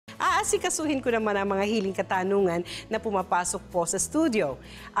Aasikasuhin ko naman ang mga hiling katanungan na pumapasok po sa studio.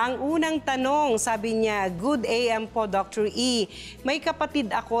 Ang unang tanong, sabi niya, "Good AM po, Dr. E. May kapatid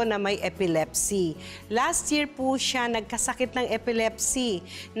ako na may epilepsy. Last year po siya nagkasakit ng epilepsy.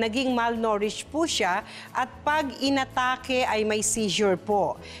 Naging malnourished po siya at pag inatake ay may seizure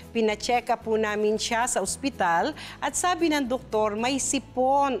po. Pina-check up po namin siya sa ospital at sabi ng doktor may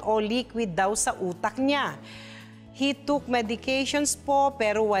sipon o liquid daw sa utak niya. He took medications po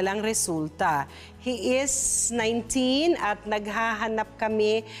pero walang resulta. He is 19 at naghahanap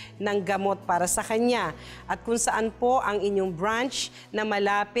kami ng gamot para sa kanya. At kung saan po ang inyong branch na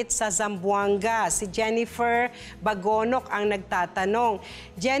malapit sa Zamboanga. Si Jennifer Bagonok ang nagtatanong.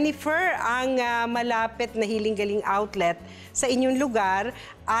 Jennifer, ang malapit na Healing Galing outlet sa inyong lugar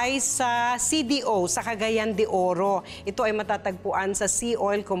ay sa CDO, sa Cagayan de Oro. Ito ay matatagpuan sa Sea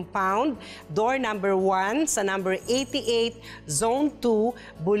Oil Compound, door number 1 sa number 88, Zone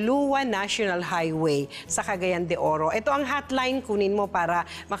 2, Buluan National Highway sa Cagayan de Oro. Ito ang hotline, kunin mo para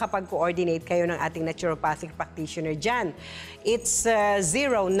makapag-coordinate kayo ng ating naturopathic practitioner dyan. It's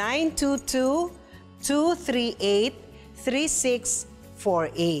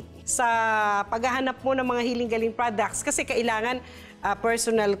 0922-238-3648. Sa paghahanap mo ng mga Healing Galing products, kasi kailangan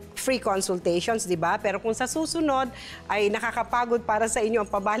personal free consultations, di ba? Pero kung sa susunod ay nakakapagod para sa inyo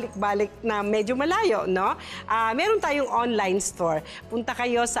ang pabalik-balik na medyo malayo, no? Meron tayong online store. Punta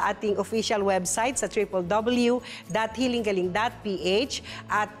kayo sa ating official website sa www.healinggaling.ph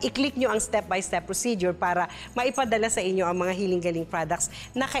at i-click nyo ang step-by-step procedure para maipadala sa inyo ang mga Healing Galing products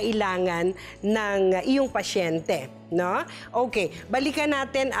na kailangan ng iyong pasyente. No? Okay, balikan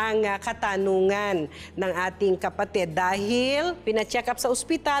natin ang katanungan ng ating kapatid dahil pina-check up sa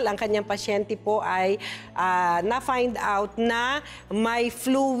ospital, ang kanyang pasyente po ay na-find out na may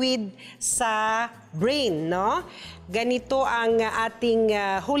fluid sa brain, no? Ganito ang ating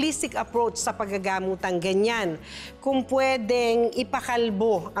holistic approach sa paggagamutang ganyan. Kung pwedeng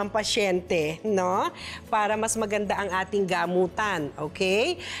ipakalbo ang pasyente, no? Para mas maganda ang ating gamutan,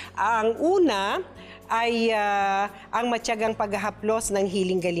 okay? Ang una ay ang matyagang paghahaplos ng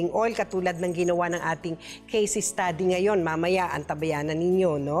Healing Galing Oil katulad ng ginawa ng ating case study ngayon. Mamaya, antabayanan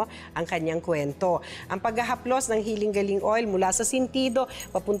ninyo, no? Ang kanyang kwento. Ang paghahaplos ng Healing Galing Oil mula sa sintido,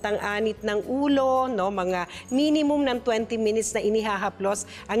 papuntang anit ng ulo, no? Mga minimum ng 20 minutes na inihahaplos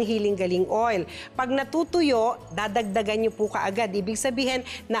ang Healing Galing Oil. Pag natutuyo, dadagdagan nyo po kaagad. Ibig sabihin,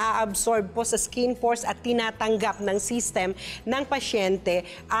 na-absorb po sa skin pores at tinatanggap ng system ng pasyente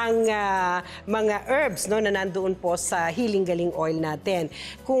ang mga herbs, no, na nandoon po sa Healing Galing Oil natin.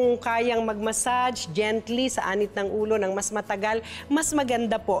 Kung kayang mag-massage gently sa anit ng ulo ng mas matagal, mas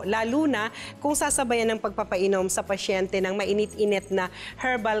maganda po. Lalo na kung sasabayan ng pagpapainom sa pasyente ng mainit-init na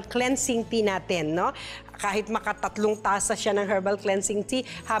herbal cleansing tea natin, no? Kahit makatatlong tasa siya ng herbal cleansing tea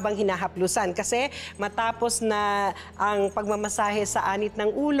habang hinahaplusan. Kasi matapos na ang pagmamasahe sa anit ng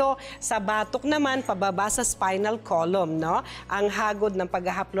ulo, sa batok naman, pababa sa spinal column, no? Ang hagod ng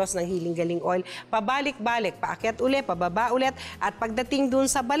paghahaplos ng Healing Galing Oil, pabalik-balik, paakyat ulit, pababa ulit, at pagdating dun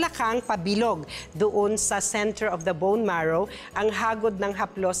sa balakang, pabilog doon sa center of the bone marrow, ang hagod ng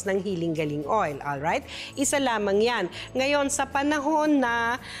haplos ng Healing Galing Oil. Alright? Isa lamang yan. Ngayon, sa panahon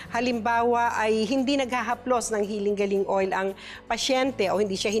na halimbawa ay hindi naghahaplos ng Healing Galing Oil ang pasyente o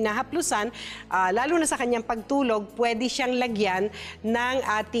hindi siya hinahaplusan, lalo na sa kanyang pagtulog, pwede siyang lagyan ng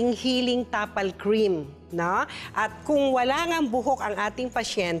ating Healing Tapal Cream. No? At kung wala ngang buhok ang ating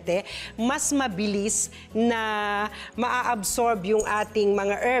pasyente, mas mabilis na maa-absorb yung ating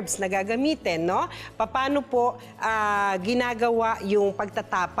mga herbs na gagamitin. No? Paano po ginagawa yung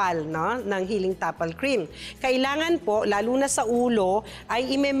pagtatapal, no, ng Healing Tapal Cream? Kailangan po, lalo na sa ulo,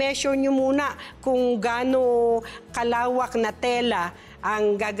 ay i-measure nyo muna kung gaano kalawak na tela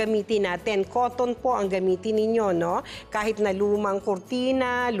ang gagamitin natin. Cotton po ang gamitin ninyo, no? Kahit na lumang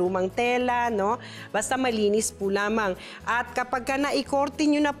kurtina, lumang tela, no? Basta malinis po lamang. At kapag ka naikorte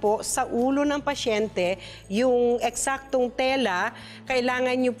nyo na po sa ulo ng pasyente, yung eksaktong tela,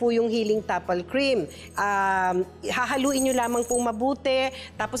 kailangan nyo po yung Healing Tapal Cream. Hahaluin nyo lamang pong mabuti,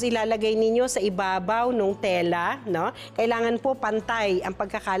 tapos ilalagay ninyo sa ibabaw ng tela, no? Kailangan po pantay ang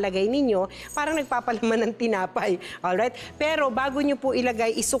pagkakalagay ninyo, parang nagpapalaman ng tinapay. Alright? Pero bago nyo po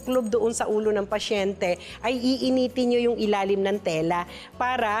ilagay, isuklob doon sa ulo ng pasyente, ay iinitin nyo yung ilalim ng tela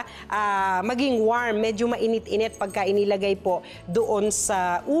para maging warm, medyo mainit-init pagka inilagay po doon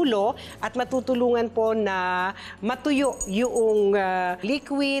sa ulo at matutulungan po na matuyo yung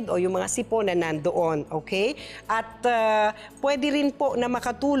liquid o yung mga sipon na nandoon. Okay? At pwede rin po na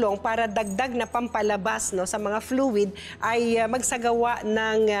makatulong para dagdag na pampalabas, no, sa mga fluid ay magsagawa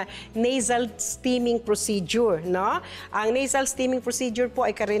ng nasal steaming procedure. No? Ang nasal steaming procedure procedure po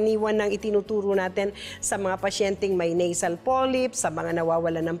ay karaniwan ng itinuturo natin sa mga pasyenteng may nasal polyps, sa mga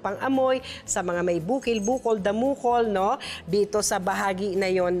nawawalan ng pang-amoy, sa mga may bukil, bukol, damukol, no? Dito sa bahagi na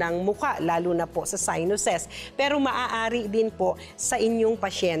yon ng muka, lalo na po sa sinuses. Pero maaari din po sa inyong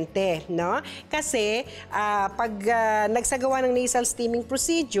pasyente, no? Kasi pag nagsagawa ng nasal steaming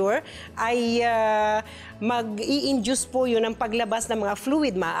procedure ay mag-i-induce po yun ang paglabas ng mga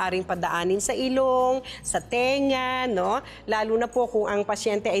fluid, maaaring padaanin sa ilong, sa tenga, no? Lalo na po kung ang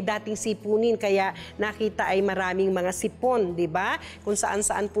pasyente ay dating sipunin, kaya nakita ay maraming mga sipon, di ba? Kung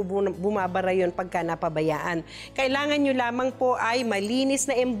saan-saan po bumabara yun pagka napabayaan. Kailangan nyo lamang po ay malinis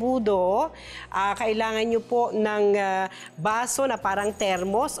na embudo, kailangan nyo po ng baso na parang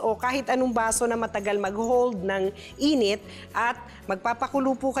thermos o kahit anong baso na matagal mag-hold ng init at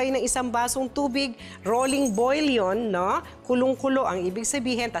magpapakulo po kayo ng isang basong tubig, rolling boil yon, no? Kulong-kulo ang ibig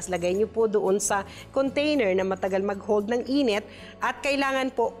sabihin, tas lagay nyo po doon sa container na matagal mag-hold ng init at kailangan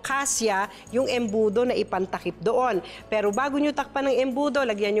po kasya yung embudo na ipantakip doon. Pero bago nyo takpan ng embudo,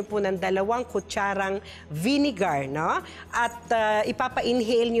 lagyan nyo po ng 2 kutsarang vinegar, no? At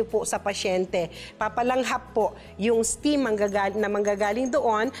ipapa-inhale nyo po sa pasyente. Papalanghap po yung steam na manggagaling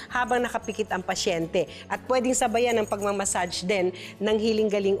doon habang nakapikit ang pasyente. At pwedeng sabayan ng pagmamassage din ng healing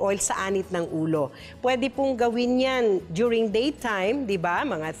galing oil sa anit ng ulo. Pwede pong gawin yan during daytime, di ba?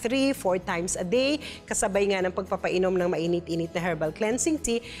 Mga 3-4 times a day, kasabay nga ng pagpapainom ng mainit-init na herbal cleansing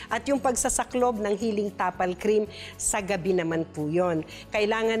tea at yung pagsasaklob ng healing tapal cream sa gabi naman po yun.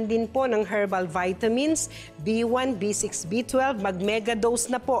 Kailangan din po ng herbal vitamins, B1, B6, B12, mag-mega dose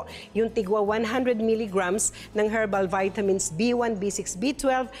na po yung tigwa 100 milligrams ng herbal vitamins B1, B6,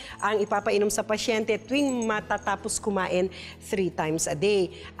 B12 ang ipapainom sa pasyente tuwing matatapos kumain 3 times a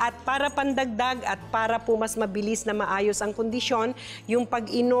day. At para pandagdag at para po mas mabilis na maayos ang kondisyon, yung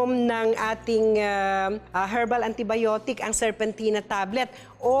pag-inom ng ating herbal antibiotic, ang serpentina tablet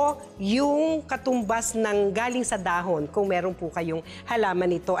o yung katumbas ng galing sa dahon, kung meron po kayong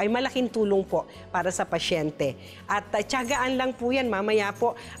halaman nito, ay malaking tulong po para sa pasyente. At tiyagaan lang po yan, mamaya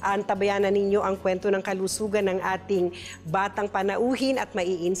po antabayanan ninyo ang kwento ng kalusugan ng ating batang panauhin at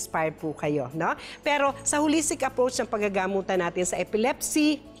mai-inspire po kayo, no? Pero sa holistic approach ng paggagamutan natin sa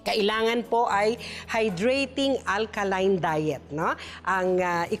epilepsy, kailangan po ay hydrating alkaline diet, no? Ang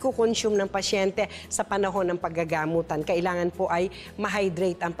iko-consume ng pasyente sa panahon ng paggagamutan. Kailangan po ay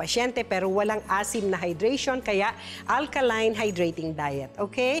ma-hydrate ang pasyente pero walang asim na hydration, kaya alkaline hydrating diet.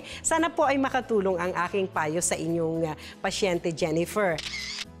 Okay? Sana po ay makatulong ang aking payo sa inyong pasyente, Jennifer.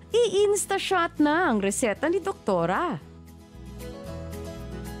 I-insta-shot na ang reseta ni Doktora.